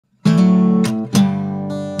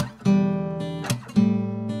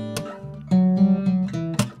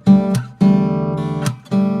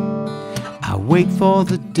wait for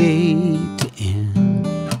the day to end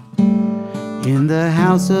in the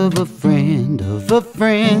house of a friend,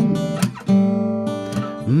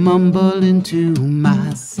 mumbling to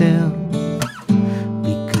myself,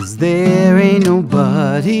 because there ain't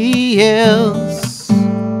nobody else.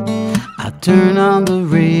 I turn on the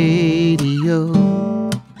radio,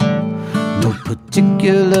 no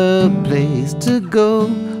particular place to go,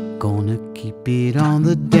 gonna keep it on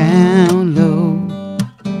the down low.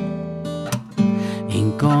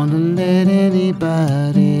 Ain't gonna let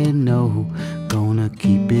anybody know, gonna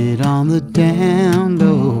keep it on the down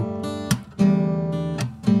low.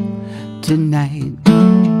 Tonight,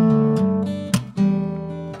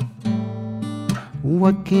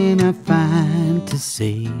 what can I find to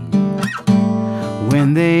say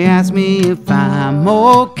when they ask me if I'm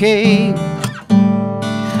okay?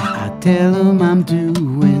 I tell them I'm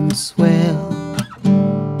doing swell,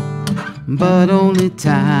 but only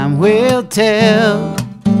time will tell.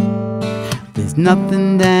 There's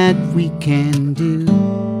nothing that we can do,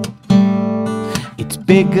 it's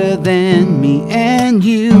bigger than me and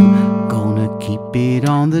you. Gonna keep it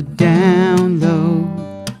on the down low,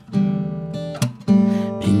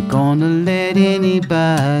 ain't gonna let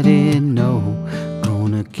anybody know,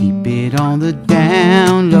 gonna keep it on the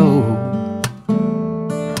down low.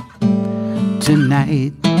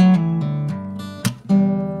 Tonight,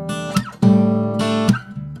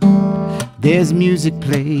 there's music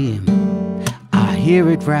playing, I hear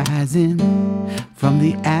it rising from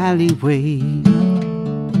the alleyway,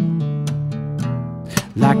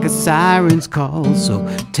 like a siren's call, so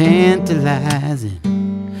tantalizing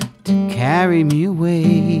to carry me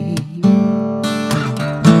away.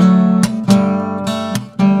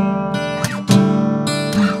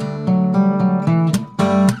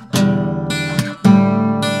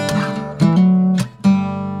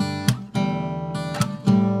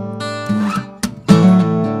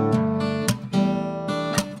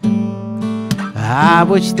 I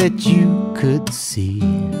wish that you could see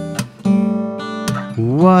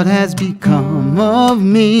what has become of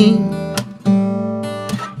me.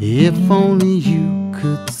 If only you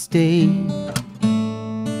could stay,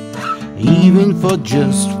 even for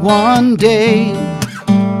just one day,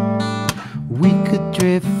 we could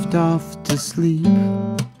drift off to sleep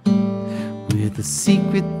with a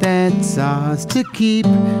secret that's ours to keep.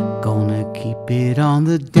 Gonna keep it on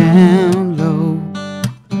the down low,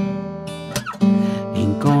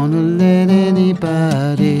 ain't gonna let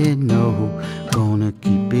anybody know, gonna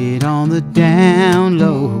keep it on the down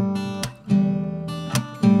low.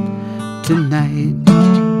 Tonight,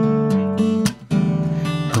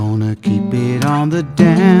 gonna keep it on the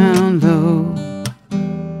down low,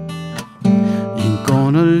 ain't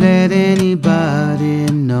gonna let anybody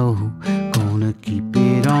know, gonna keep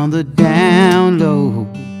it on the down low.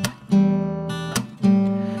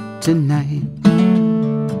 Tonight,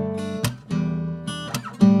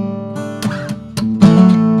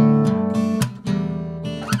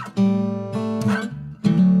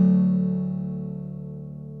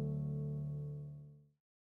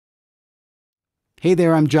 hey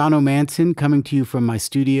there, I'm Jono Manson, coming to you from my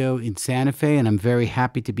studio in Santa Fe, and I'm very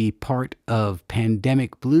happy to be part of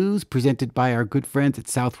Pandemic Blues, presented by our good friends at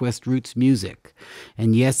Southwest Roots Music.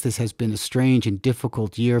 And yes, this has been a strange and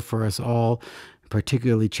difficult year for us all,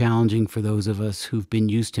 particularly challenging for those of us who've been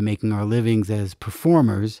used to making our livings as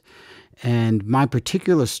performers. And my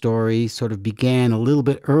particular story sort of began a little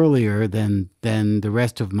bit earlier than the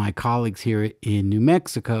rest of my colleagues here in New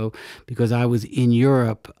Mexico, because I was in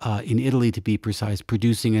Europe, in Italy to be precise,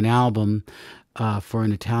 producing an album for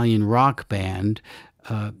an Italian rock band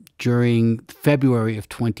during February of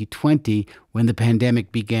 2020, when the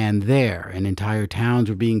pandemic began there, and entire towns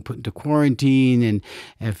were being put into quarantine. And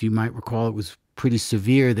if you might recall, it was pretty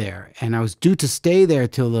severe there. And I was due to stay there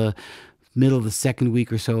till the middle of the second week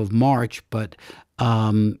or so of March, but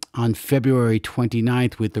on February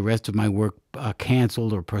 29th, with the rest of my work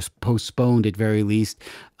canceled or postponed at very least,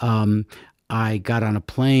 I got on a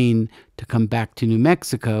plane to come back to New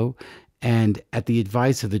Mexico, and at the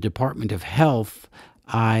advice of the Department of Health,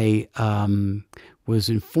 I was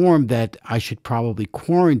informed that I should probably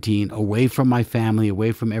quarantine away from my family,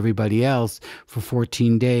 away from everybody else, for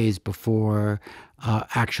 14 days before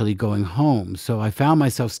actually going home. So I found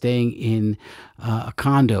myself staying in a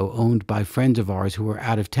condo owned by friends of ours who were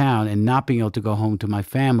out of town, and not being able to go home to my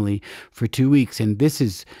family for 2 weeks. And this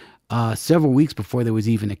is several weeks before there was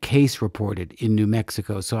even a case reported in New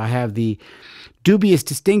Mexico. So I have the dubious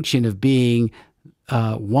distinction of being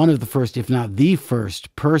one of the first, if not the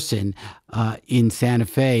first person in Santa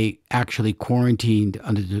Fe actually quarantined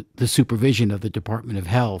under the supervision of the Department of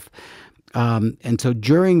Health. And so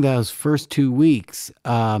during those first 2 weeks,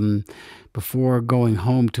 before going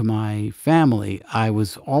home to my family, I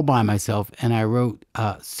was all by myself and I wrote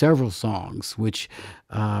several songs, which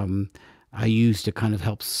um, I used to kind of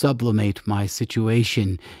help sublimate my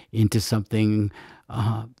situation into something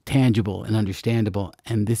tangible and understandable.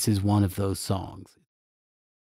 And this is one of those songs.